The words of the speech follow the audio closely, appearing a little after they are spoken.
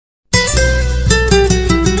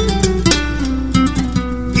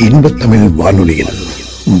இன்பத்தமிழ் வானொலியில்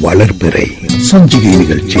வளர்பிறை சஞ்சிகை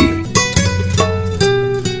நிகழ்ச்சி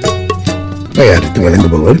தயாரித்து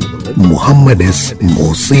வழங்குபவர் முஹம்மது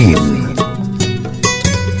S.MUHUSEEN.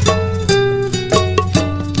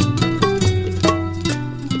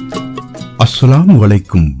 அஸ்ஸலாமு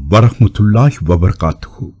அலைக்கும் வரஹ்மத்துல்லாஹி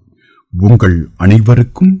வபரகாத்துஹு. உங்கள்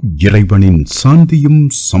அனைவருக்கும் இறைவனின் சாந்தியும்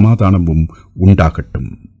சமாதானமும்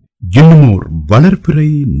உண்டாகட்டும். இன்னுமோர் வளர்பிறை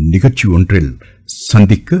நிகழ்ச்சி ஒன்றில்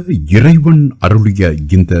சந்திக்க இறைவன் அருளிய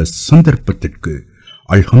இந்த சந்தர்ப்பத்திற்கு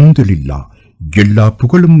அல்ஹம்துலில்லாஹ், எல்லா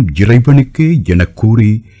புகழும் இறைவனுக்கே என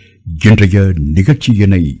கூறி இன்றைய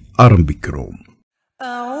நிகழ்ச்சியினை ஆரம்பிக்கிறோம்.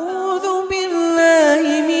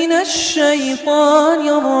 الشيطان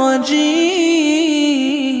الرجيم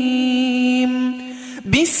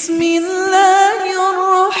بسم الله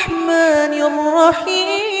الرحمن الرحيم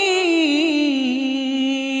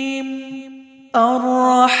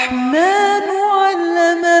الرحمن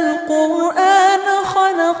علم القرآن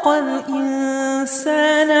خلق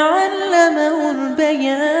الإنسان علمه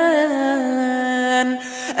البيان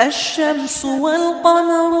الشمس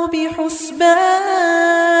والقمر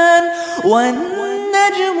بحسبان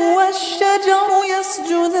والنجم والشجر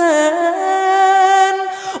يسجدان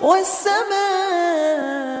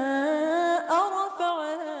والسماء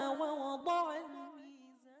رفعها ووضع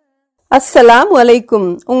الميزان. அஸ்ஸலாமு அலைக்கும்.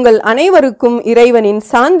 உங்கள் அனைவருக்கும் இறைவனின்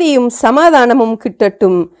சாந்தியும் சமாதானமும்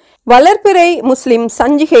கிட்டட்டும். வளர்பிறை முஸ்லிம்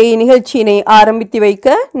சஞ்சிகை நிகழ்ச்சியினை ஆரம்பித்து வைக்க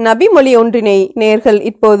நபி மொழி ஒன்றினை நேர்கள்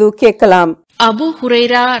இப்போது கேட்கலாம். அபூ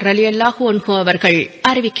ஹுரைரா ரலியல்லாஹு அன்ஹு அவர்கள்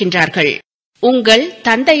அறிவிக்கின்றார்கள், உங்கள்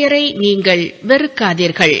தந்தையரை நீங்கள்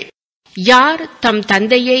வெறுக்காதீர்கள். யார் தம்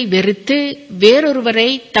தந்தையை வெறுத்து வேறொருவரை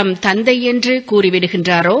தம் தந்தை என்று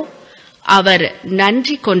கூறிவிடுகின்றாரோ அவர்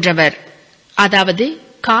நன்றி கொன்றவர், அதாவது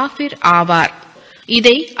காஃபிர் ஆவார்.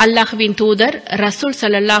 இதை அல்லாஹ்வின் தூதர் ரசூல்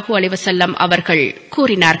ஸல்லல்லாஹு அலைஹி வஸல்லம் அவர்கள்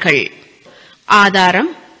கூறினார்கள்.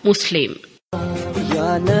 ஆதாரம் முஸ்லிம்.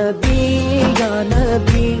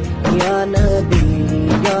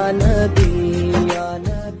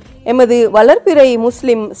 எமது வளர்பிறை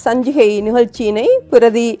முஸ்லிம் சஞ்சிகை நிகழ்ச்சியினை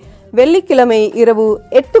பிரதி வெள்ளிக்கிழமை இரவு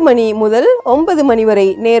 8 மணி முதல் 9 மணி வரை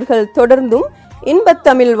நேர்கள் தொடர்ந்தும்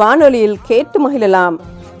இன்பத்தமிழ் வானொலியில் கேட்டு மகிழலாம்.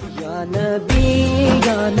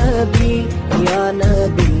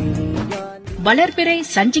 வளர்பிறை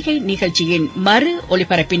சஞ்சிகை நிகழ்ச்சியின் மறு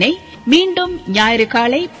ஒலிபரப்பினை மீண்டும் ஞாயிறு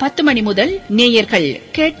காலை 10 மணி முதல் நேயர்கள்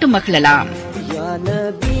கேட்டு மகிழலாம்.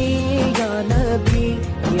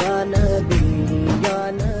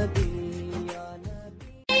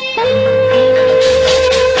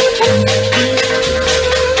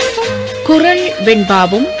 குரல்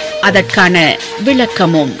வெண்பாவும் அதற்கான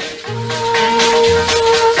விளக்கமும்.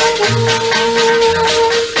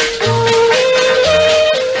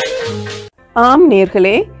 ஆம்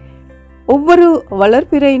நேர்களே, ஒவ்வொரு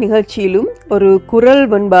வளர்பிறை நிகழ்ச்சியிலும் ஒரு குரல்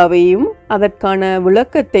வெண்பாவையும் அதற்கான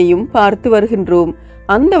விளக்கத்தையும் பார்த்து வருகின்றோம்.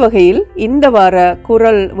 அந்த வகையில் இந்த வார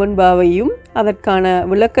குரல் வெண்பாவையும் அதற்கான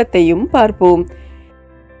விளக்கத்தையும் பார்ப்போம்.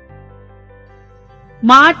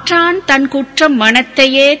 மாற்றான் தன் குற்றம்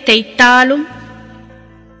மனத்தையே தைத்தாலும்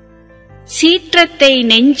சீற்றத்தை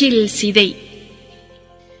நெஞ்சில் சிதை.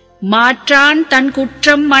 மாற்றான் தன்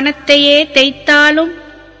குற்றம் மனத்தையே தைத்தாலும்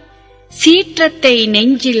சீற்றத்தை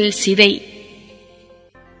நெஞ்சில் சிதை.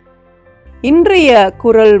 இன்றைய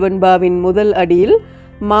குரல் வெண்பாவின் முதல் அடியில்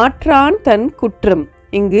மாற்றான் தன் குற்றம்,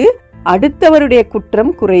 இங்கு அடுத்தவருடைய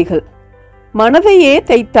குற்றம் குறைகள், மனதையே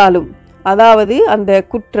தைத்தாலும், அதாவது அந்த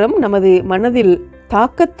குற்றம் நமது மனதில்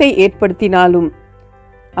தாக்கத்தை ஏற்படுத்தினாலும்.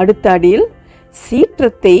 அடுத்த அடியில்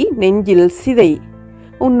சீற்றத்தை நெஞ்சில் சிதை,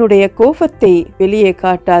 உன்னுடைய கோபத்தை வெளியே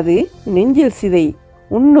காட்டாது நெஞ்சில் சிதை,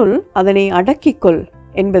 உன்னுள் அதனை அடக்கிக்கொள்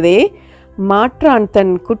என்பதே மாற்றான்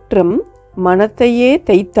தன் குற்றம் மனத்தையே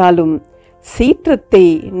தைத்தாலும் சீற்றத்தை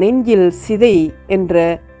நெஞ்சில் சிதை என்ற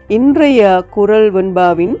இன்றைய குரல்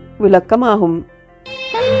வெண்பாவின் விளக்கமாகும்.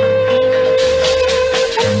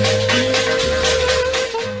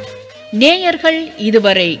 நேயர்கள்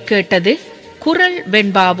இதுவரை கேட்டது குரல்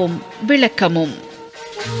வெண்பாவும் விளக்கமும்.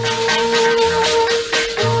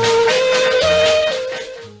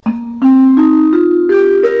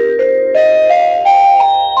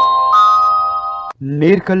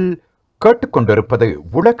 நேர்கள் கேட்டுக்கொண்டிருப்பது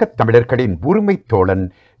உலகத் தமிழர்களின் உரிமை தோழன்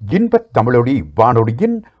இன்பத் தமிழொலி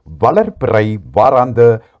வானொலியின் வளர்பிறை வாராந்த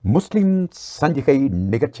முஸ்லிம் சஞ்சிகை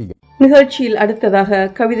நிகழ்ச்சி. நிகழ்ச்சியில் அடுத்ததாக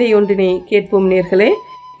கவிதை ஒன்றினை கேட்போம் நேர்களே.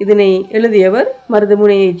 இதனை எழுதியவர்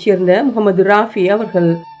மருதமுனையைச் சேர்ந்த முகமது ராஃபி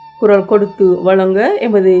அவர்கள். குரல் கொடுத்து வழங்க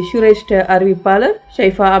எமது சிரேஷ்ட அறிவிப்பாளர்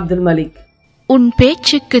ஷைஃபா அப்துல் மலிக். உன்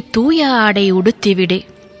பேச்சுக்கு தூய ஆடை உடுத்திவிடு,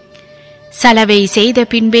 சலவை செய்த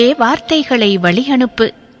பின்பே வார்த்தைகளை வழி அனுப்பு.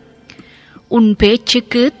 உன்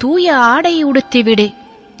பேச்சுக்கு தூய ஆடை உடுத்திவிடு.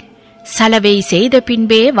 சலவை செய்த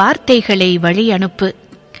பின்பே வார்த்தைகளை வழி அனுப்பு.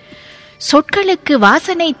 சொற்களுக்கு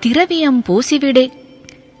வாசனை திரவியம் பூசிவிடு.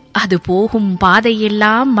 அது போகும்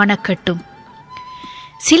பாதையெல்லாம் மணக்கட்டும்.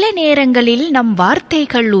 சில நேரங்களில் நம்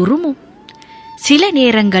வார்த்தைகள் உருமும், சில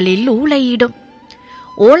நேரங்களில் ஊளையிடும்,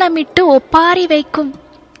 ஓலமிட்டு ஒப்பாரி வைக்கும்,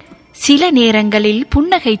 சில நேரங்களில்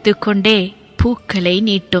புன்னகைத்துக் கொண்டே பூக்களை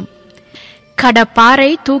நீட்டும்.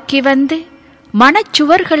 கடப்பாறை தூக்கி வந்து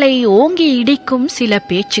மனச்சுவர்களை ஓங்கி இடிக்கும் சில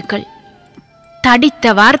பேச்சுக்கள்.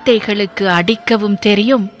 தடித்த வார்த்தைகளுக்கு அடிக்கவும்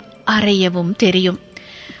தெரியும், அறையவும் தெரியும்.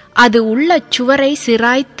 அது உள்ள சுவரை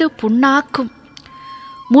சிராய்த்து புண்ணாக்கும்.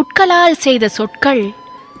 முட்களால் செய்த சொற்கள்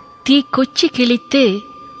தீக்குச்சி கிழித்து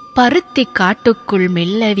பருத்தி காட்டுக்குள்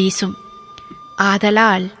மெல்ல வீசும்.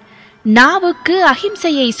 ஆதலால் நாவுக்கு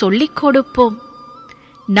அகிம்சையை சொல்லிக் கொடுப்போம்.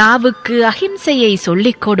 நாவுக்கு அகிம்சையை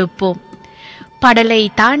சொல்லிக் கொடுப்போம். படலை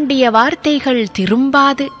தாண்டிய வார்த்தைகள்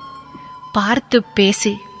திரும்பாது. பார்த்து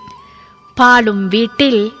பேசு. பாலும்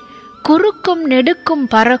வீட்டில் குறுக்கும் நெடுக்கும்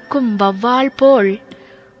பறக்கும் வவ்வால் போல்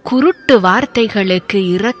குருட்டு வார்த்தைகளுக்கு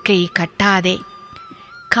இறக்கை கட்டாதே.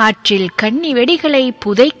 காற்றில் கன்னி வெடிகளை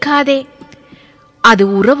புதைக்காதே. அது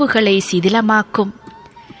உறவுகளை சிதிலமாக்கும்.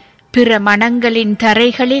 பிற மனங்களின்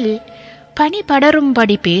தரைகளில் பனி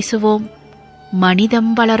படரும்படி பேசுவோம்,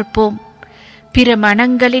 மனிதம் வளர்ப்போம். பிற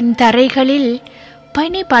மனங்களின் தரைகளில்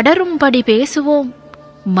பனி படரும்படி பேசுவோம்,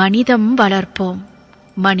 மனிதம் வளர்ப்போம்,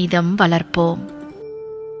 மனிதம் வளர்ப்போம்.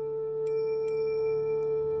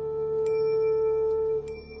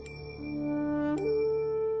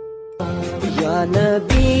 या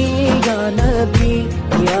नबी या नबी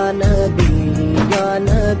या नबी या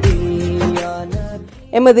नबी या नबी.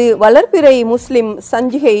 எமது வளர்பிறை முஸ்லிம்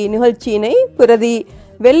சஞ்சிகை நிகழ்ச்சியினை பிரதி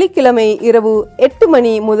வெள்ளிக்கிழமை இரவு 8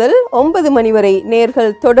 மணி முதல் 9 மணி வரை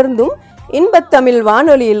நேர்கள் தொடர்ந்தும் இன்பத்தமிழ்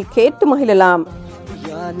வானொலியில் கேட்டு மகிழலாம்.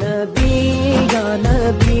 या नबी या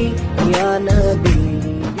नबी या नबी.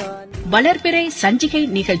 வளர்பிறை சஞ்சிகை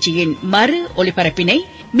நிகழ்ச்சியின் மறு ஒலிபரப்பினை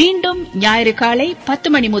மீண்டும் ஞாயிறு காலை 10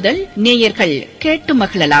 மணி முதல் நேயர்கள் கேட்டு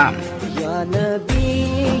மகிழலாம். या नबी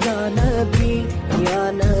या नबी या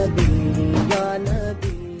नबी या नबी.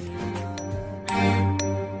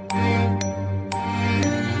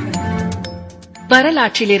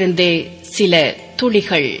 வரலாற்றிலிருந்து சில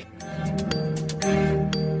துளிகள்.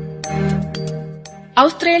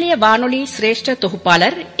 ஆஸ்திரேலிய வானொலி சிரேஷ்ட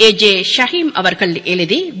தொகுப்பாளர் ஏஜே ஷஹீம் அவர்கள்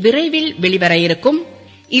எழுதி விரைவில் வெளிவர இருக்கும்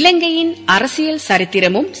இலங்கையின் அரசியல்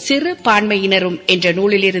சரித்திரமும் சிறு பான்மையினரும் என்ற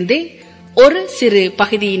நூலிலிருந்து ஒரு சிறு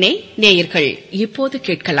பகுதியினை நேயர்கள் இப்போது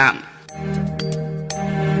கேட்கலாம்.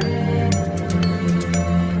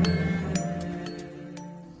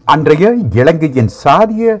 அன்றைய இலங்கையின்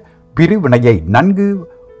சாதிய பிரிவினையை நன்கு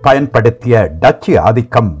பயன்படுத்திய டச்சு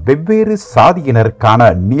ஆதிக்கம் வெவ்வேறு சாதியினருக்கான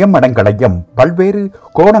நியமனங்களையும் பல்வேறு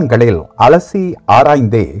கோணங்களில் அலசி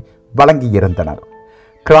ஆராய்ந்தே வழங்கியிருந்தனர்.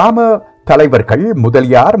 கிராம தலைவர்கள்,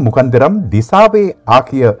 முதலியார், முகந்திரம், திசாவே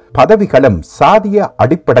ஆகிய பதவிகளும் சாதிய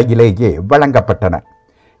அடிப்படையிலேயே வழங்கப்பட்டன.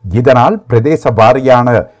 இதனால் பிரதேச வாரியான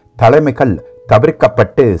தலைமைகள்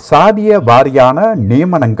தவிர்க்கப்பட்டு சாதிய வாரியான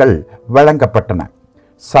நியமனங்கள் வழங்கப்பட்டன.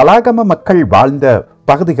 சலாகம மக்கள் வாழ்ந்த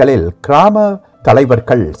பகுதிகளில் கிராம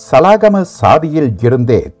தலைவர்கள் சலாகம சாதியில்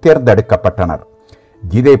இருந்தே தேர்ந்தெடுக்கப்பட்டனர்.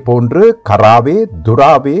 இதே போன்று கராவே,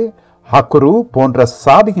 துராவே, ஹக்குரு போன்ற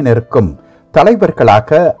சாதியினருக்கும்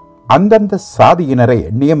தலைவர்களாக அந்தந்த சாதியினரை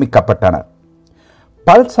நியமிக்கப்பட்டனர்.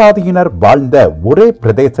 பல் சாதியினர் வாழ்ந்த ஒரே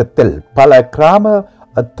பிரதேசத்தில் பல கிராம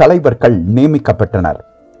தலைவர்கள் நியமிக்கப்பட்டனர்.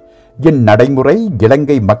 இந்நடைமுறை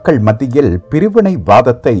இலங்கை மக்கள் மத்தியில்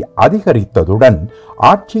பிரிவினைவாதத்தை அதிகரித்ததுடன்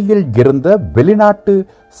ஆட்சியில் இருந்த வெளிநாட்டு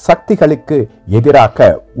சக்திகளுக்கு எதிராக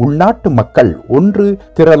உள்நாட்டு மக்கள் ஒன்று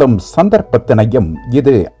திரளும் சந்தர்ப்பத்தினையும்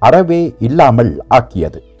இது அறவே இல்லாமல்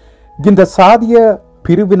ஆக்கியது. இந்த சாதிய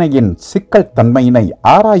பிரிவினையின் சிக்கல் தன்மையினை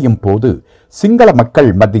ஆராயும் போது சிங்கள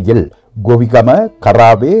மக்கள் மத்தியில் கோவிகம,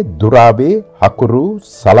 கராவே, துராவே, ஹக்குரு,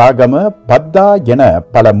 சலாகம, பத்தா என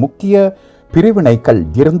பல முக்கிய பிரிவினைகள்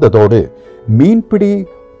இருந்ததோடு மீன்பிடி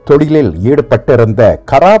தொழிலில் ஈடுபட்டிருந்த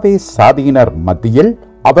கராவே சாதியினர் மத்தியில்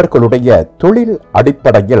அவர்களுடைய தொழில்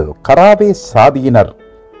அடிப்படையில் கராவே சாதியினர்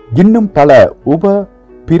இன்னும் பல உப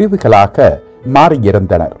பிரிவுகளாக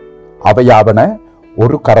மாறியிருந்தனர். அவையாவன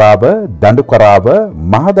ஒரு கராவ, தண்டு கராவ,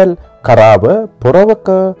 மாதல் கராவ,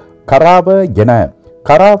 புறவக்க கராவ என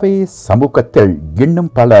கராவே சமூகத்தில்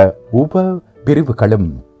இன்னும் பல உப பிரிவுகளும்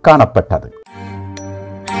காணப்பட்டது.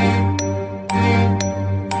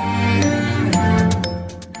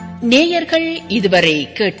 நேயர்கள் இதுவரை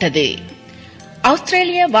கேட்டது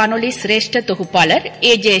ஆஸ்திரேலிய வானொலி சிரேஷ்ட தொகுப்பாளர்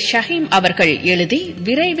ஏஜே ஷஹீம் அவர்கள் எழுதி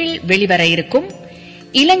விரைவில் வெளிவர இருக்கும்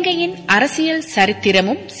இலங்கையின் அரசியல்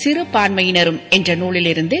சரித்திரமும் சிறுபான்மையினரும் என்ற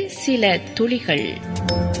நூலிலிருந்து சில துளிகள்.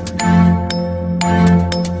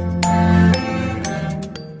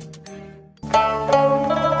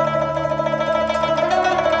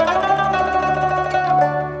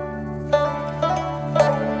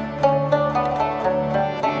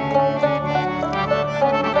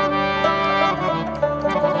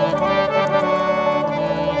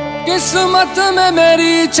 किस्मत में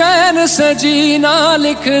मेरी चैन से जीना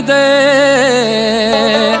लिख दे,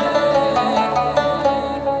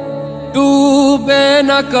 डूबे न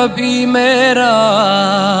कभी मेरा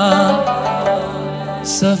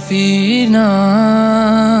सफीना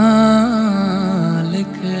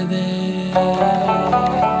लिख दे.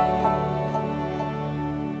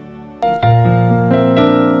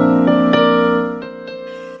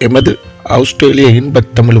 எமது ஆஸ்திரேலிய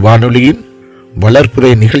இன்பத்தமிழ் வானொலியின்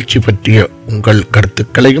வளர்ப்புரை நிகழ்ச்சி பற்றிய உங்கள்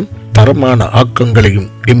கருத்துக்களையும் தரமான ஆக்கங்களையும்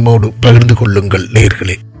எம்மோடு பகிர்ந்து கொள்ளுங்கள்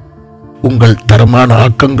நேயர்களே. உங்கள் தரமான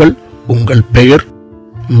ஆக்கங்கள் உங்கள் பெயர்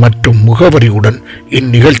மற்றும் முகவரியுடன்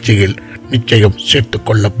இந்நிகழ்ச்சியில் நிச்சயம் சேர்த்துக்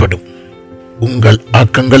கொள்ளப்படும். உங்கள்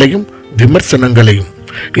ஆக்கங்களையும் விமர்சனங்களையும்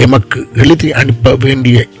எமக்கு எழுதி அனுப்ப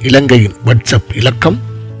வேண்டிய இலங்கையின் வாட்ஸ்அப் இலக்கம்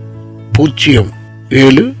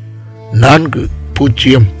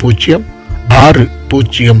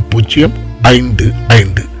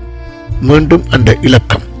 0740060055. மீண்டும் அந்த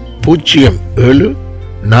இலக்கம்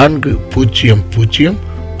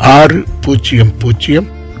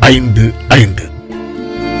 0740060055.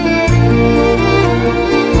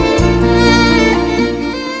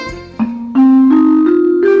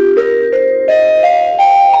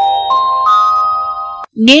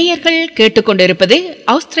 நேயர்கள் கேட்டுக்கொண்டிருப்பது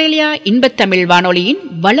ஆஸ்திரேலியா இன்பத்தமிழ் வானொலியின்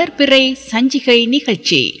வளர்பிறை சஞ்சிகை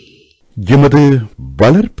நிகழ்ச்சி. எமது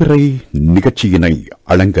வளர்பிறை நிகழ்ச்சியினை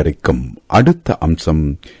அலங்கரிக்கும் அடுத்த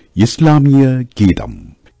அம்சம் இஸ்லாமிய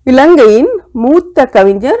கீதம். இலங்கையின் மூத்த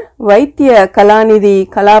கவிஞர் வைத்திய கலாநிதி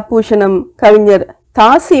கலாபூஷணம் கவிஞர்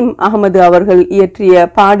தாசிம் அகமது அவர்கள்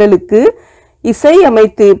இயற்றிய பாடலுக்கு இசை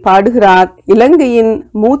அமைத்து பாடுகிறார் இலங்கையின்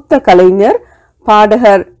மூத்த கலைஞர்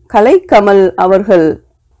பாடகர் கலைக்கமல் அவர்கள்.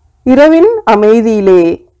 இரவின்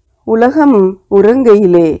அமைதியிலே உலகம்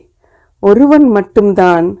உறங்கையிலே ஒருவன்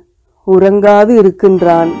மட்டும்தான் உறங்காது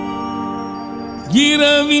இருக்கின்றான்.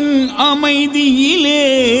 இரவின் அமைதியிலே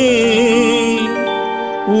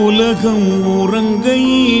உலகம்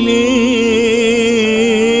உறங்கையிலே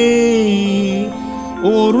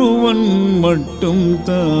ஒருவன்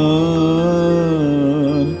மட்டும்தான்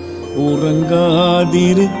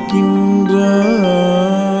உறங்காதிருக்கின்றான்.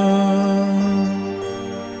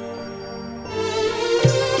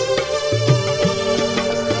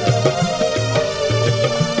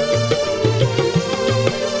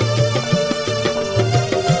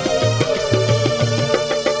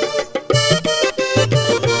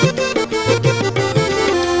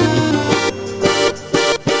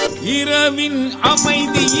 இரவின்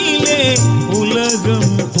அமைதியிலே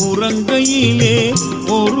உலகம் உறங்கையிலே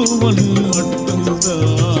ஒருவன்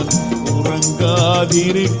மட்டும்தான்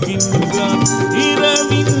உறங்காதிருக்கின்றான்.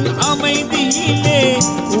 இரவின் அமைதியிலே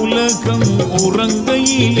உலகம்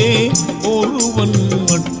உறங்கையிலே ஒருவன்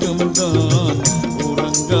மட்டும்தான்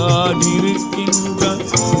உறங்காதிருக்கின்றான்.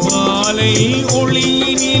 மாலை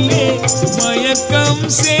ஒளியினிலே மயக்கம்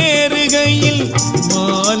சேருகையில்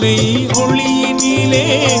மாலை ஒளியினிலே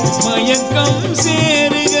மயக்கம்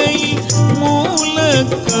சேருகையில்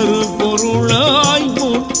மூலக்கரு பொருளாய்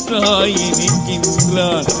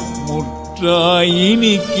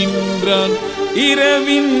முற்றாயினிக்கின்றான்.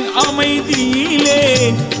 இரவின் அமைதியிலே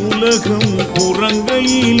உலகம்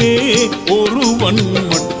உறங்கையிலே ஒருவன்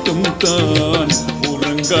மட்டும்தான்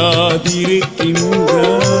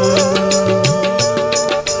உறங்காதிருக்கின்றான்.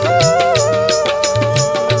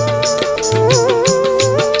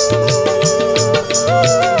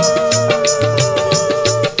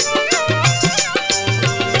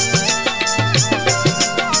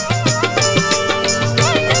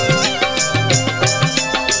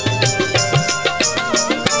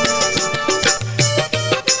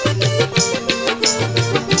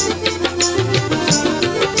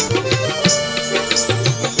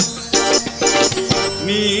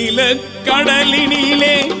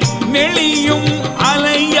 கடலினிலே நெளியும்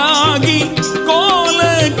அலையாகி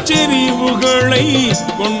கோலச்செறிவுகளை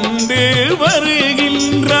கொண்டு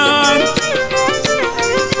வருகின்றான்.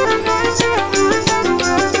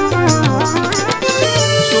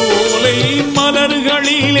 சோலை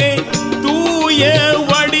மலர்களிலே தூய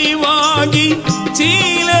வடிவாகி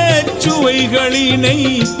சீலச் சுவைகளினை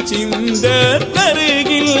சிந்த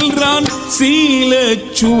தருகின்றான். சீலச்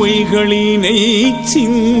சுவைகளினை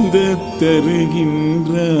சிந்த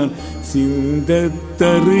தருகின்றான். சிந்தத்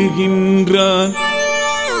தருகின்றான்.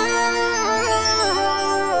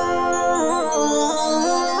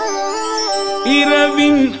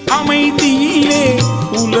 இரவின் அமைதியிலே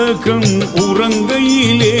உலகம்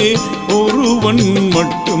உறங்கையிலே ஒருவன்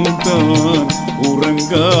மட்டும்தான்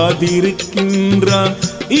உறங்காதிருக்கின்றான்.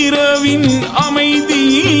 இரவின்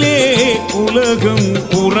அமைதியிலே உலகம்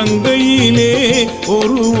உறங்கையிலே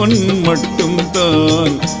ஒருவன்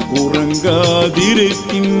மட்டும்தான்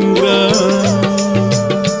உறங்காதிருக்கின்றான்.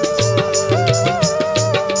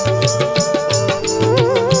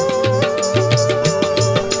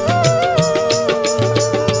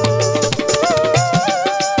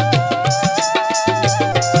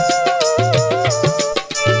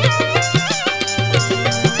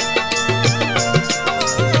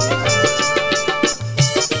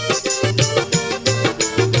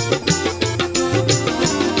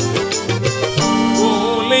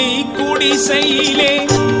 குடிசையிலே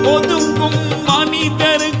ஒதுங்கும்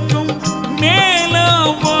மனிதருக்கும் மேல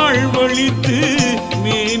வாழ்வழித்து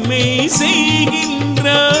மேன்மை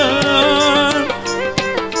செய்கின்றார்.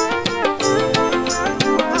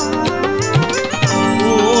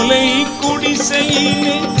 ஓலை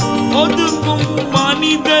குடிசையிலே ஒதுங்கும்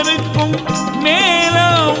மனிதருக்கும் மேல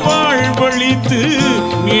வாழ்வழித்து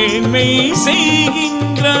மேன்மை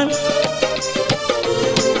செய்கின்றார்.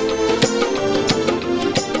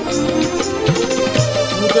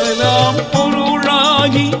 முதலாம்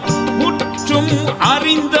பொருளாகி முற்றும்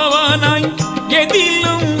அறிந்தவனாய்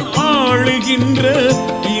எதிலும் ஆளுகின்ற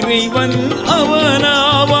இறைவன்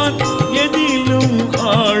அவனாவான். எதிலும்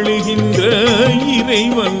ஆளுகின்ற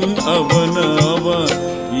இறைவன் அவனாவான்.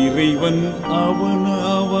 இறைவன்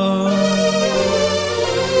அவனாவான்.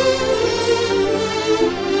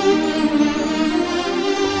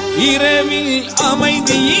 இரவில்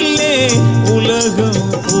அமைதியிலே உலகம்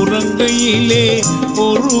உறங்கையிலே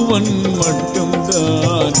ஒருவன்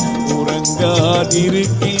மட்டும்தான்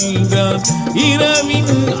உறங்காதிருக்கின்றான்.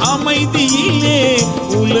 இரவின் அமைதியிலே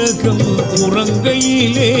உலகம்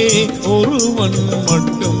உறங்கையிலே ஒருவன்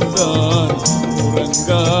மட்டும்தான்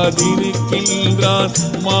உறங்காதிருக்கின்றான்.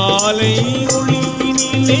 மாலை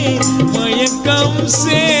ஒளியினிலே மயக்கம்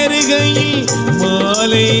சேருகையில்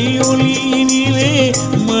மாலை ஒளியினிலே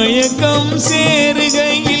மயக்கம்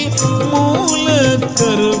சேருகையில்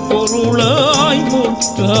மூலக்கரு பொருளாய்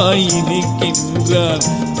முற்றாய் நிற்கின்றான்.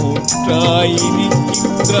 முற்றாய்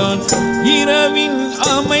நிற்கின்றான். இரவின்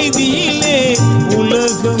அமைதியிலே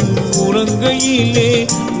உலகம் உறங்கையிலே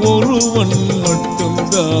ஒருவன்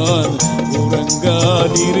மட்டும்தான்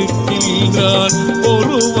உறங்காதிருக்கின்றான்.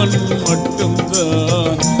 ஒருவன்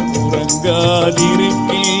மட்டும்தான்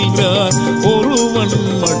உறங்காதிருக்கின்றான். ஒருவன்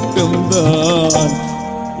மட்டும்தான்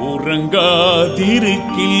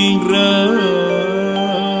உறங்காதிருக்கின்றான்.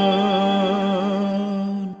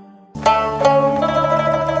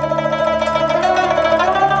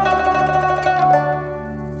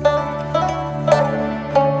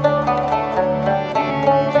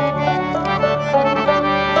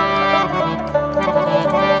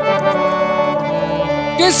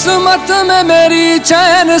 किस्मत में मेरी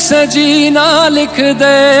चैन से जीना लिख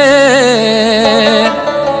दे,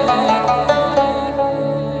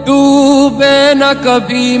 डूबे न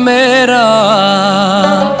कभी मेरा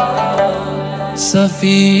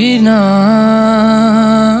सफीना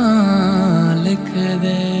लिख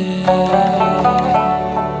दे.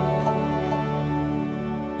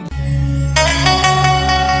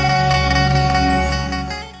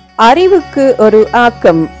 அறிவுக்கு ஒரு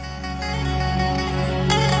ஆக்கம்.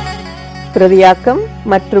 பிரதியாக்கம்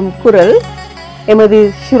மற்றும் குரல்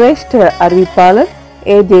எமது சிரேஷ்ட அறிவிப்பாளர்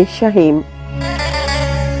ஏஜே ஷஹீம்.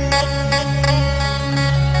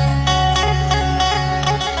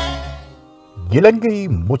 இலங்கை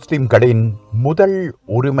முஸ்லிம்களின் முதல்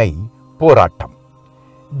உரிமை போராட்டம்.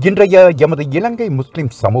 இன்றைய எமது இலங்கை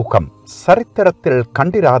முஸ்லிம் சமூகம் சரித்திரத்தில்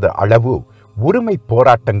கண்டிராத அளவு உரிமை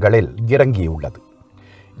போராட்டங்களில் இறங்கியுள்ளது.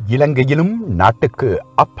 இலங்கையிலும் நாட்டுக்கு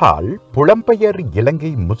அப்பால் புலம்பெயர்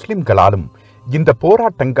இலங்கை முஸ்லிம்களாலும் இந்த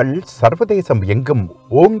போராட்டங்கள் சர்வதேசம் எங்கும்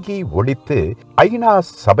ஓங்கி ஒலித்து ஐநா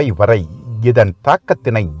சபை வரை இதன்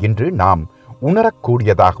தாக்கத்தினை இன்று நாம்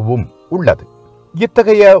உணரக்கூடியதாகவும் உள்ளது.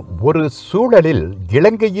 இத்தகைய ஒரு சூழலில்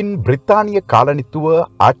இலங்கையின் பிரித்தானிய காலனித்துவ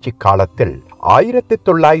ஆட்சி காலத்தில்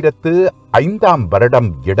 1905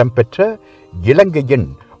 வருடம் இடம்பெற்ற இலங்கையின்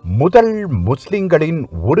முதல் முஸ்லிம்களின்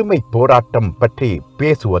உரிமை போராட்டம் பற்றி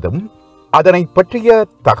பேசுவதும் அதனை பற்றிய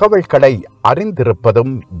தகவல்களை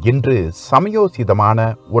அறிந்திருப்பதும் இன்று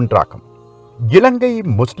சமயோசிதமான ஒன்றாகும். இலங்கை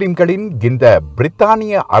முஸ்லிம்களின் இந்த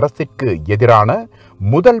பிரித்தானிய அரசிற்கு எதிரான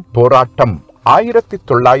முதல் போராட்டம்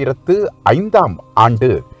 1905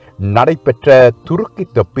 ஆண்டு நடைபெற்ற துருக்கி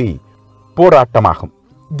தொப்பி போராட்டமாகும்.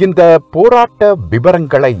 இந்த போராட்ட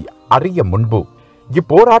விவரங்களை அறிய முன்பு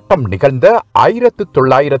இப்போராட்டம் நிகழ்ந்த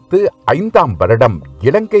 1905 வருடம்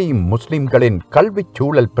இலங்கை முஸ்லிம்களின் கல்வி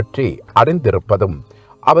சூழல் பற்றி அறிந்திருப்பதும்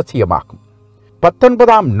அவசியமாகும்.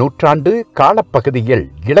 19ஆம் நூற்றாண்டு காலப்பகுதியில்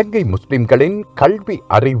இலங்கை முஸ்லிம்களின் கல்வி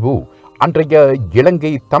அறிவு அன்றைய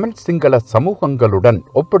இலங்கை தமிழ் சிங்கள சமூகங்களுடன்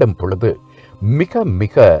ஒப்பிடும் பொழுது மிக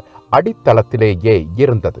மிக அடித்தளத்திலேயே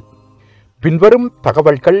இருந்தது. பின்வரும்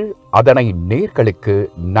தகவல்கள் அதனை நேர்களுக்கு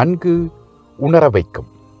நன்கு உணர வைக்கும்.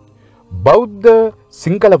 பௌத்த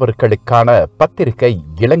சிங்களவர்களுக்கான பத்திரிகை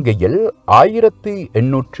இலங்கையில்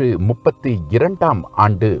 1832ஆம்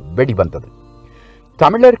ஆண்டு வெளிவந்தது.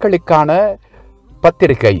 தமிழர்களுக்கான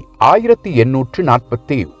பத்திரிகை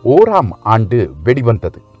 1841ஆம் ஆண்டு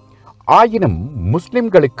வெளிவந்தது. ஆயினும்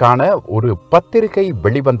முஸ்லிம்களுக்கான ஒரு பத்திரிகை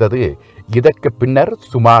வெளிவந்தது இதற்கு பின்னர்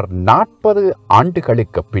சுமார் 40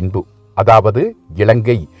 ஆண்டுகளுக்கு பின்பு. அதாவது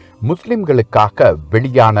இலங்கை முஸ்லிம்களுக்காக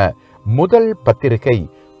வெளியான முதல் பத்திரிகை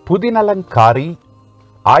புதினலங்காரி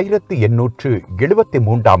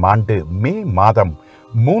 1873ஆம் ஆண்டு மே மாதம்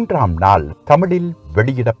 3ஆம் நாள் தமிழில்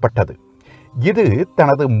வெளியிடப்பட்டது. இது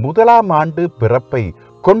தனது முதலாம் ஆண்டு பிறப்பை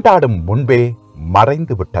கொண்டாடும் முன்பே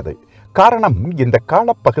மறைந்துவிட்டது. காரணம், இந்த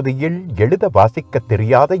காலப்பகுதியில் எழுத வாசிக்க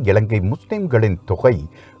தெரியாத இலங்கை முஸ்லிம்களின் தொகை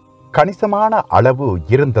கணிசமான அளவு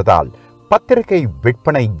இருந்ததால் பத்திரிகை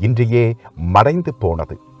விற்பனை இன்றியே மறைந்து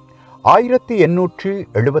போனது.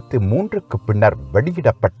 1873க்கு பின்னர்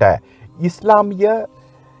வெளியிடப்பட்ட இஸ்லாமிய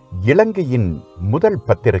இலங்கையின் முதல்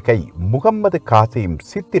பத்திரிகை முகம்மது காசிம்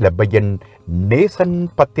சித்திலபையின் நேசன்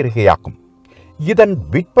பத்திரிகையாகும். இதன்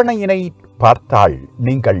விற்பனையினை பார்த்தால்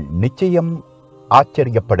நீங்கள் நிச்சயம்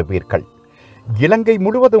ஆச்சரியப்படுவீர்கள். இலங்கை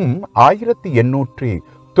முழுவதும்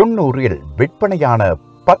 1890இல் விற்பனையான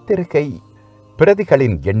பத்திரிகை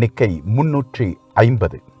பிரதிகளின் எண்ணிக்கை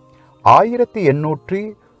 350.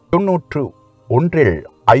 1891இல்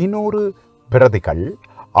 500 பிரதிகள்,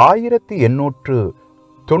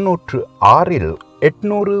 1896இல்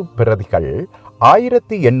 800 பிரதிகள்,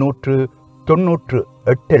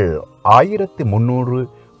 1898இல் 1300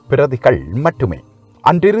 பிரதிகள் மட்டுமே.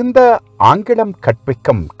 அன்றிருந்த ஆங்கிலம்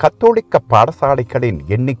கற்பிக்கும் கத்தோலிக்க பாடசாலைகளின்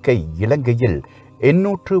எண்ணிக்கை இலங்கையில்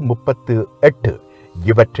 838.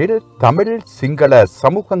 இவற்றில் தமிழ் சிங்கள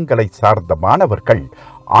சமூகங்களை சார்ந்த மாணவர்கள்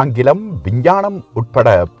ஆங்கிலம், விஞ்ஞானம் உட்பட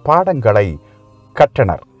பாடங்களை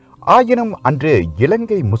கற்றனர். ஆயினும் அன்று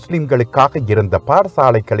இலங்கை முஸ்லிம்களுக்காக இருந்த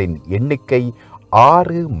பாடசாலைகளின் எண்ணிக்கை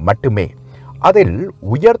 6 மட்டுமே. அதில்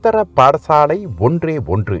உயர்தர பாடசாலை ஒன்றே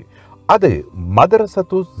ஒன்று. அது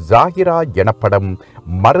மதரசத்து ஜாகிரா எனப்படும்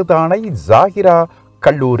மருதானை ஜாகிரா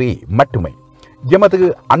கல்லூரி மட்டுமே. எமது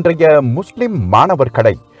அன்றைய முஸ்லிம்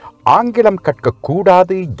மாணவர்களை ஆங்கிலம்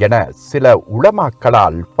கற்கக்கூடாது என சில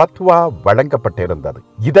உலமாக்களால் பத்வா வழங்கப்பட்டிருந்தது.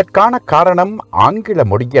 இதற்கான காரணம், ஆங்கில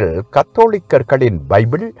மொழியில் கத்தோலிக்கர்களின்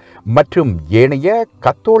பைபிள் மற்றும் ஏனைய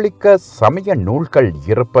கத்தோலிக்க சமய நூல்கள்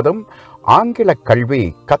இருப்பதும் ஆங்கில கல்வி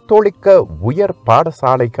கத்தோலிக்க உயர்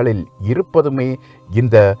பாடசாலைகளில் இருப்பதுமே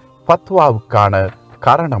இந்த பத்வாவுக்கான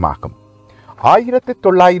காரணமாகும்.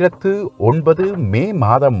 1909 மே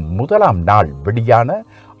மாதம் 1ஆம் நாள் வெளியான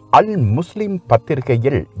அல் முஸ்லிம்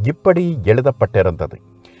பத்திரிகையில் இப்படி எழுதப்பட்டிருந்தது: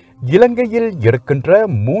 இலங்கையில் இருக்கின்ற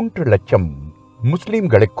 3 லட்சம்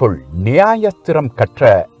முஸ்லிம்களுக்குள் நியாயஸ்திரம் கற்ற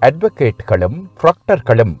அட்வொகேட்களும்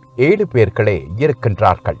ப்ராக்டர்களும் 7 பேர்களே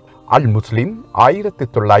இருக்கின்றார்கள். அல் முஸ்லிம்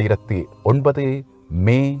 1909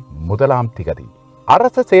 மே 1ஆம் திகதி.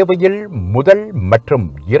 அரச சேவையில் முதல் மற்றும்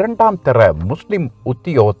 2ஆம் தர முஸ்லிம்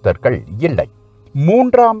உத்தியோகத்தர்கள் இல்லை.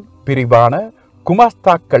 3ஆம் பிரிவான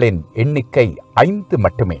குமாஸ்தாக்களின் எண்ணிக்கை 5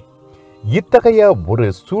 மட்டுமே. இத்தகைய ஒரு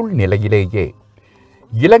சூழ்நிலையிலேயே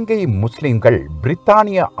இலங்கை முஸ்லிம்கள்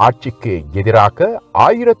பிரித்தானிய ஆட்சிக்கு எதிராக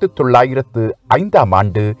 1905ஆம்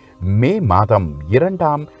ஆண்டு மே மாதம்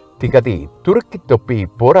 2ஆம் திகதி துருக்கி தொப்பி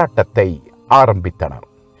போராட்டத்தை ஆரம்பித்தனர்.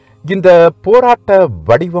 இந்த போராட்ட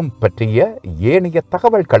வடிவம் பற்றிய ஏனைய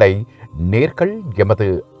தகவல்களை நேர்கள் எமது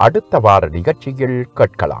அடுத்த வார நிகழ்ச்சியில்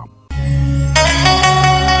கேட்கலாம்.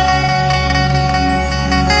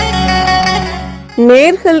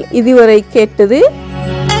 நேர்கள் இதுவரை கேட்டது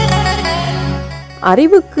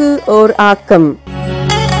அறிவுக்கு ஓர் ஆக்கம்.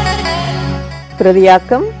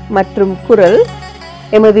 பிரதியாக்கம் மற்றும் குரல்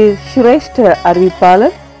எமது சிரேஷ்ட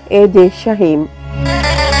அறிவிப்பாளர் ஏஜே ஷஹீம்.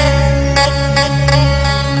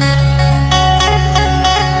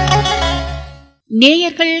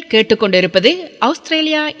 நேயர்கள் கேட்டுக்கொண்டிருப்பது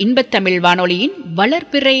ஆஸ்திரேலியா இன்பத்தமிழ் வானொலியின்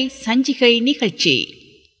வளர்பிறை சஞ்சிகை நிகழ்ச்சி.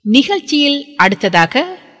 நிகழ்ச்சியில் அடுத்ததாக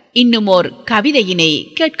இன்னுமோர் கவிதையினை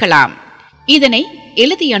கேட்கலாம். இதனை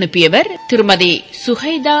எழுதி அனுப்பியவர் திருமதி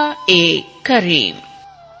சுஹைதா ஏ கரீம்.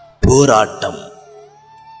 போராட்டம்.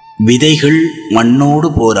 விதைகள் மண்ணோடு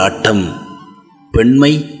போராட்டம்,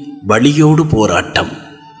 பெண்மை வலியோடு போராட்டம்.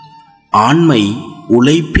 ஆண்மை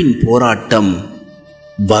உழைப்பின் போராட்டம்.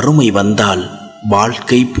 வறுமை வந்தால்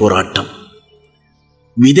வாழ்க்கை போராட்டம்.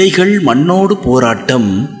 விதைகள் மண்ணோடு போராட்டம்.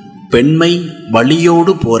 பெண்மை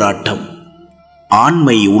வலியோடு போராட்டம்.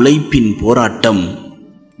 ஆண்மை உழைப்பின் போராட்டம்.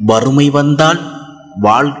 வறுமை வந்தால்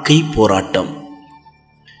வாழ்க்கை போராட்டம்.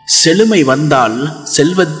 செழுமை வந்தால்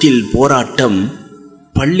செல்வத்தில் போராட்டம்.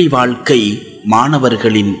 பள்ளி வாழ்க்கை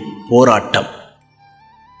மாணவர்களின் போராட்டம்.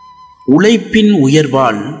 உழைப்பின்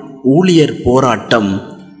உயர்வால் ஊழியர் போராட்டம்.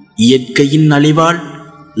 இயற்கையின் அழிவால்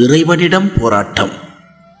இறைவனிடம் போராட்டம்.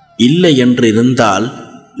 இல்லை என்று இருந்தால்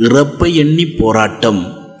இறப்பை எண்ணி போராட்டம்.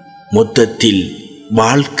 மொத்தத்தில்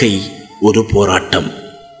வாழ்க்கை ஒரு போராட்டம்.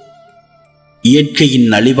 இயற்கையின்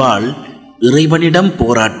அழிவால் இறைவனிடம்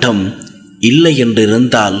போராட்டம். இல்லை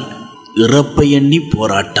என்றிருந்தால் இறப்பை எண்ணி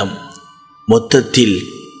போராட்டம். மொத்தத்தில்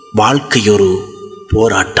வாழ்க்கையொரு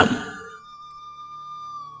போராட்டம்.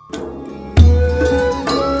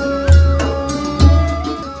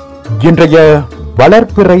 இன்றைய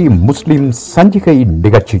வளர்பிறை முஸ்லிம் சஞ்சிகை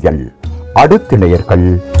நிகழ்ச்சியில் அடுத்த நேயர்கள்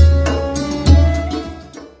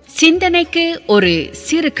சிந்தனைக்கு ஒரு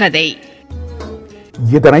சிறுகதை.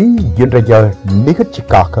 இதனை இன்றைய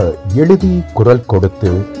நிகழ்ச்சிக்காக எழுதி குரல்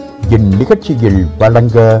கொடுத்து இந்நிகழ்ச்சியில்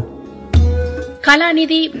வழங்க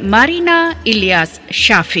கலாநிதி மரீனா இலியாஸ்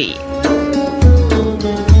ஷாஃபி.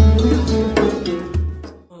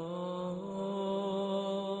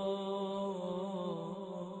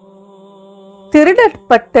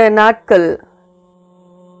 திருடப்பட்ட நாட்கள்.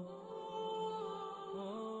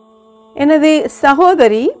 எனது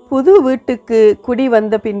சகோதரி புது வீட்டுக்கு குடி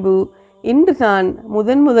வந்த பின்பு இன்றுதான்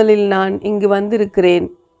முதலில் நான் இங்கு வந்திருக்கிறேன்.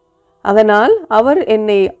 அதனால் அவர்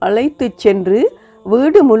என்னை அழைத்துச் சென்று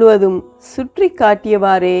வீடு முழுவதும் சுற்றி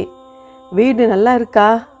காட்டியவாறே, வீடு நல்லா இருக்கா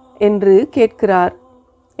என்று கேட்கிறார்.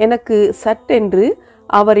 எனக்கு சட்டென்று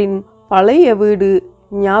அவரின் பழைய வீடு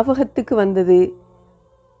ஞாபகத்துக்கு வந்தது.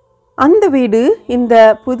 அந்த வீடு இந்த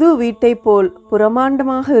புது வீட்டை போல்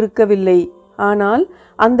பிரமாண்டமாக இருக்கவில்லை. ஆனால்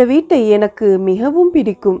அந்த வீட்டை எனக்கு மிகவும்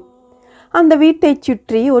பிடிக்கும். அந்த வீட்டை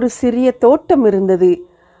சுற்றி ஒரு சிறிய தோட்டம் இருந்தது.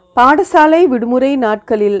 பாடசாலை விடுமுறை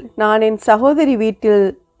நாட்களில் நான் என் சகோதரி வீட்டில்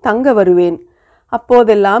தங்க வருவேன்.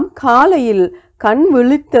 அப்போதெல்லாம் காலையில் கண்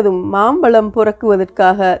விழித்ததும் மாம்பழம்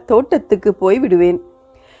புறக்குவதற்காக தோட்டத்துக்கு போய் விடுவேன்.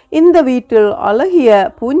 இந்த வீட்டில் அழகிய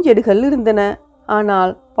பூஞ்செடிகள் இருந்தன.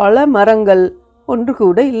 ஆனால் பல மரங்கள் ஒன்று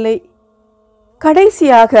கூட இல்லை.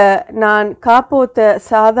 கடைசியாக நான் காப்போத்த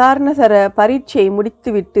சாதாரண தர பரீட்சை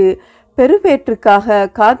முடித்துவிட்டு பெருபேற்றுக்காக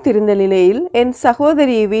காத்திருந்த நிலையில் என்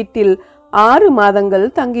சகோதரி வீட்டில் 6 மாதங்கள்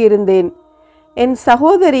தங்கியிருந்தேன். என்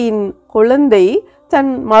சகோதரியின் குழந்தை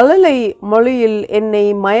தன் மழலை மொழியில் என்னை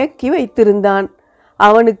மயக்கி வைத்திருந்தான்.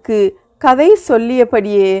 அவனுக்கு கதை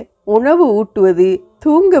சொல்லியபடியே உணவு ஊட்டுவது,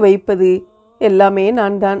 தூங்க வைப்பது எல்லாமே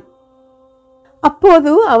நான் தான்.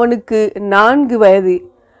 அப்போது அவனுக்கு 4 வயது.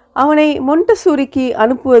 அவனை மொண்டசூரிக்கு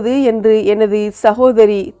அனுப்புவது என்று எனது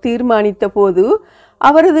சகோதரி தீர்மானித்த போது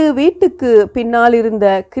அவரது வீட்டுக்கு பின்னால் இருந்த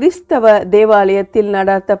கிறிஸ்தவ தேவாலயத்தில்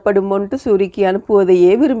நடத்தப்படும் மொண்டசூரிக்கு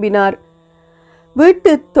அனுப்புவதையே விரும்பினார்.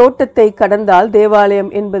 வீட்டு தோட்டத்தை கடந்தால்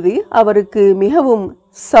தேவாலயம் என்பது அவருக்கு மிகவும்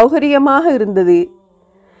சௌகரியமாக இருந்தது.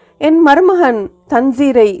 என் மருமகன்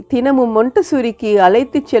தன்சீரை தினமும் மொண்டசூரிக்கு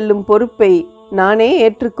அழைத்து செல்லும் பொறுப்பை நானே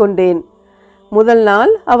ஏற்றுக்கொண்டேன். முதல்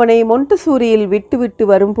நாள் அவனை மொண்டசூரியில் விட்டுவிட்டு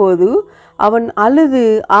வரும்போது அவன் அழுது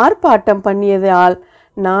ஆர்ப்பாட்டம் பண்ணியதால்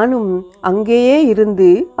நானும் அங்கேயே இருந்து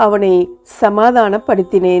அவனை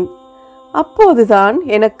சமாதானப்படுத்தினேன். அப்போதுதான்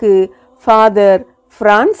எனக்கு ஃபாதர்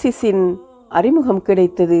பிரான்சிஸின் அறிமுகம்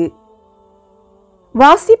கிடைத்தது.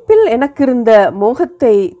 வாசிப்பில் எனக்கிருந்த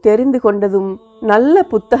மோகத்தை தெரிந்து கொண்டதும் நல்ல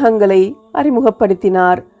புத்தகங்களை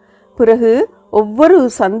அறிமுகப்படுத்தினார். பிறகு ஒவ்வொரு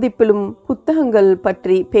சந்திப்பிலும் புத்தகங்கள்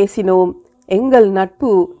பற்றி பேசினோம். எங்கள் நட்பு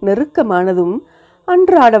நெருக்கமானதும்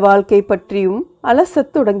அன்றாட வாழ்க்கை பற்றியும் அலசத்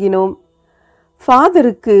தொடங்கினோம்.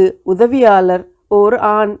 ஃபாதருக்கு உதவியாளர் ஓர்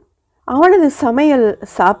ஆண். அவனது சமையல்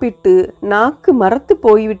சாப்பிட்டு நாக்கு மரத்து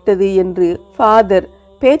போய்விட்டது என்று ஃபாதர்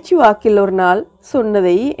பேச்சுவாக்கில் ஒரு நாள்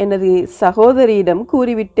சொன்னதை எனது சகோதரியிடம்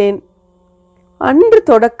கூறிவிட்டேன். அன்று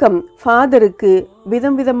தொடக்கம் ஃபாதருக்கு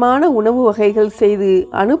விதம் விதமான உணவு வகைகள் செய்து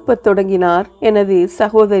அனுப்பத் தொடங்கினார் எனது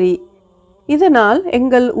சகோதரி. இதனால்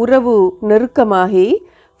எங்கள் உறவு நெருக்கமாகி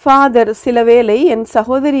ஃபாதர் சில வேளை என்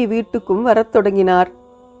சகோதரி வீட்டுக்கும் வரத் தொடங்கினார்.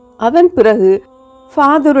 அதன் பிறகு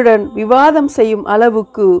ஃபாதருடன் விவாதம் செய்யும்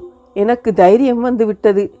அளவுக்கு எனக்கு தைரியம்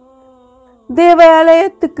வந்துவிட்டது.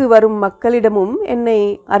 தேவாலயத்துக்கு வரும் மக்களிடமும் என்னை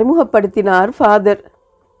அறிமுகப்படுத்தினார் ஃபாதர்.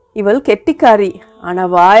 இவள் கெட்டிக்காரி, ஆனா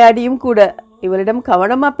வாயாடியும் கூட, இவளிடம்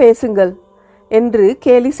கவனமா பேசுங்கள் என்று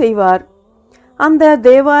கேலி செய்வார். அந்த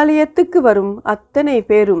தேவாலயத்துக்கு வரும் அத்தனை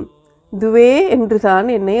பேரும் துவே என்றுதான்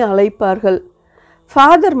என்னை அழைப்பார்கள்.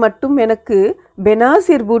 ஃபாதர் மட்டும் எனக்கு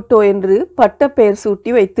பெனாசிர் பூட்டோ என்று பட்டப்பெயர்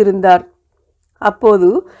சூட்டி வைத்திருந்தார். அப்போது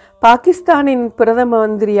பாகிஸ்தானின் பிரதம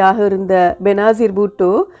மந்திரியாக இருந்த பெனாசிர்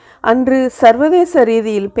பூட்டோ அன்று சர்வதேச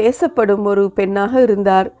ரீதியில் பேசப்படும் ஒரு பெண்ணாக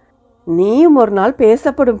இருந்தார். நீயும் ஒரு நாள்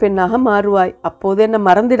பேசப்படும் பெண்ணாக மாறுவாய், அப்போது என்ன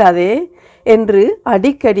மறந்துடாதே என்று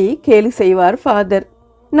அடிக்கடி கேலி செய்வார் ஃபாதர்.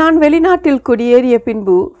 நான் வெளிநாட்டில் குடியேறிய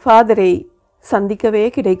பின்பு ஃபாதரை சந்திக்கவே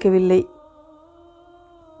கிடைக்கவில்லை.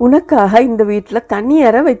 உனக்காக இந்த வீட்டில் தண்ணி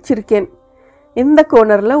அற வச்சிருக்கேன், இந்த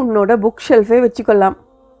கோனரில் உன்னோட புக் ஷெல்ஃபை வச்சுக்கொள்ளலாம்.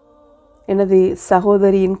 எனது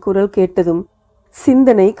சகோதரியின் குரல் கேட்டதும்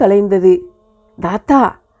சிந்தனை கலைந்தது. தாத்தா,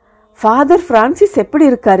 ஃபாதர் பிரான்சிஸ் எப்படி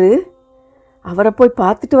இருக்காரு? அவரை போய்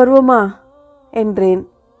பார்த்துட்டு வருவோமா என்றேன்.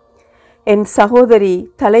 என் சகோதரி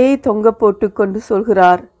தலையை தொங்க போட்டு கொண்டு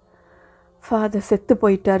சொல்கிறார், ஃபாதர் செத்து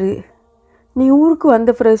போயிட்டாரு, நீ ஊருக்கு வந்த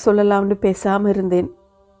பிறகு சொல்லலாம்னு பேசாமல் இருந்தேன்.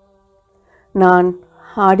 நான்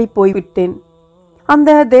ஆடி போய்விட்டேன். அந்த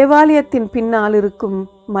தேவாலயத்தின் பின்னால் இருக்கும்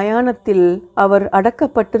மயானத்தில் அவர்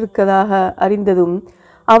அடக்கப்பட்டிருக்கதாக அறிந்ததும்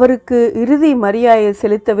அவருக்கு இறுதி மரியாதை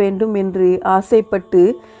செலுத்த வேண்டும் என்று ஆசைப்பட்டு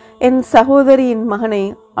என் சகோதரியின் மகனை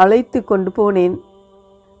அழைத்து கொண்டு போனேன்.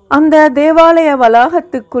 அந்த தேவாலய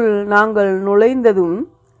வளாகத்துக்குள் நாங்கள் நுழைந்ததும்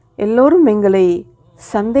எல்லோரும் எங்களை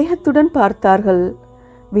சந்தேகத்துடன் பார்த்தார்கள்,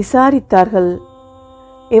 விசாரித்தார்கள்.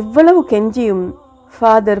 எவ்வளவு கெஞ்சியும்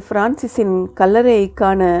ஃபாதர் பிரான்சிஸின் கல்லறையை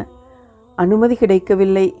காண அனுமதி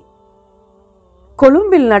கிடைக்கவில்லை.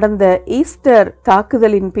 கொழும்பில் நடந்த ஈஸ்டர்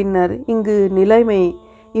தாக்குதலின் பின்னர் இங்கு நிலைமை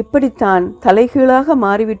இப்படித்தான் தலைகீழாக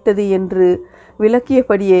மாறிவிட்டது என்று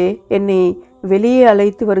விளக்கியபடியே என்னை வெளியே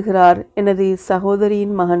அழைத்து வருகிறார் எனது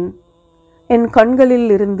சகோதரியின் மகன். என் கண்களில்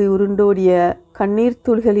இருந்து உருண்டோடிய கண்ணீர்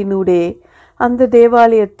துளிகளினூடே அந்த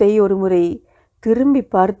தேவாலயத்தை ஒருமுறை திரும்பி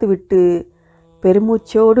பார்த்துவிட்டு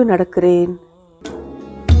பெருமூச்சோடு நடக்கிறேன்.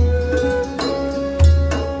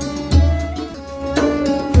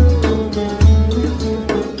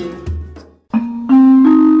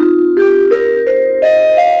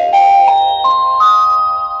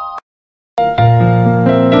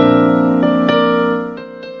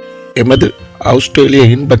 எமது ஆஸ்திரேலிய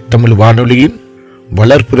இன்பத்தமிழ் வானொலியின்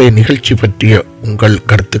வளர்ப்புரை நிகழ்ச்சி பற்றிய உங்கள்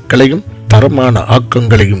கருத்துக்களையும் தரமான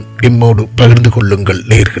ஆக்கங்களையும் எம்மோடு பகிர்ந்து கொள்ளுங்கள்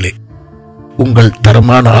நேயர்களே. உங்கள்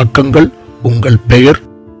தரமான ஆக்கங்கள் உங்கள் பெயர்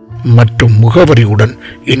மற்றும் முகவரியுடன்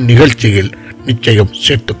இந்நிகழ்ச்சியில் நிச்சயம்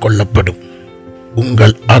சேர்த்துக் கொள்ளப்படும்.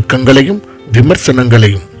 உங்கள் ஆக்கங்களையும்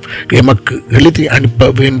விமர்சனங்களையும் எமக்கு எழுதி அனுப்ப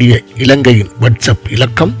வேண்டிய இலங்கையின் வாட்ஸ்அப்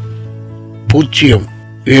இலக்கம்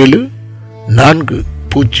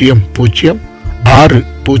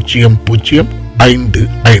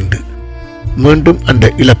 0740600055. மீண்டும் அந்த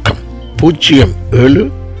இலக்கம்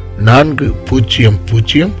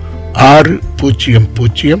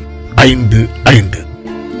 0740600055.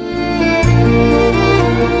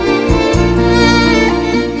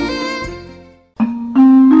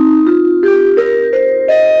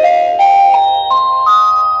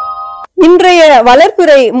 இன்றைய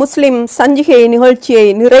வளர்ப்புரை முஸ்லிம் சஞ்சிகை நிகழ்ச்சியை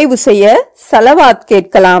நிறைவு செய்ய சலவாத்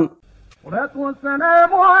கேட்கலாம்.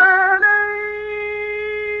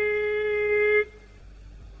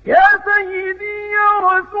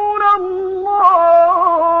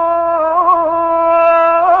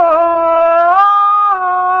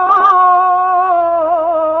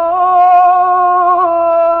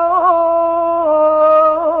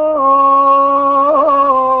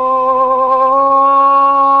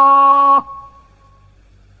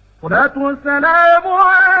 والسلام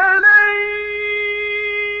عليك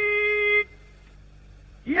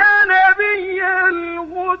يا نبي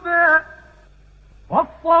الهدى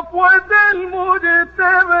والصفوة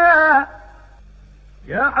المجتبى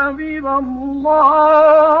يا حبيب الله.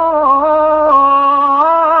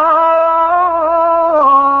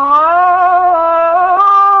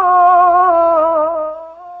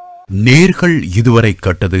 நேர்கள் இதுவரை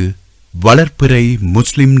கேட்டது வளர்ப்பிறை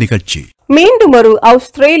முஸ்லிம் நிகழ்ச்சி. மீண்டும் ஒரு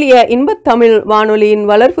ஆஸ்திரேலிய இன்பத்தமிழ் வானொலியின்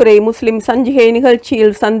வளர்ப்புரை முஸ்லிம் சஞ்சிகை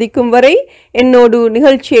நிகழ்ச்சியில் சந்திக்கும் வரை என்னோடு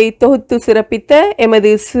நிகழ்ச்சியை தொகுத்து சிறப்பித்த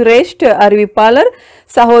எமது சிரேஷ்ட அறிவிப்பாளர்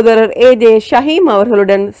சகோதரர் ஏஜே ஷஹீம்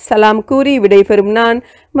அவர்களுடன் சலாம் கூறி விடைபெறும் நான்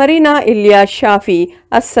மரீனா இல்யா ஷாஃபி.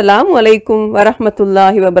 அஸ்ஸலாமு அலைக்கும்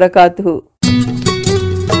வரஹ்மத்துல்லாஹி வபரகாத்துஹு.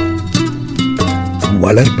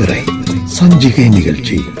 வளர்ப்பிறை சஞ்சிகை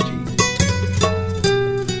நிகழ்ச்சி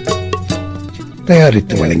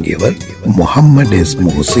தயாரித்து வழங்கியவர் முஹம்மது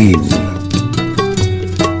S.MUHUSEEN.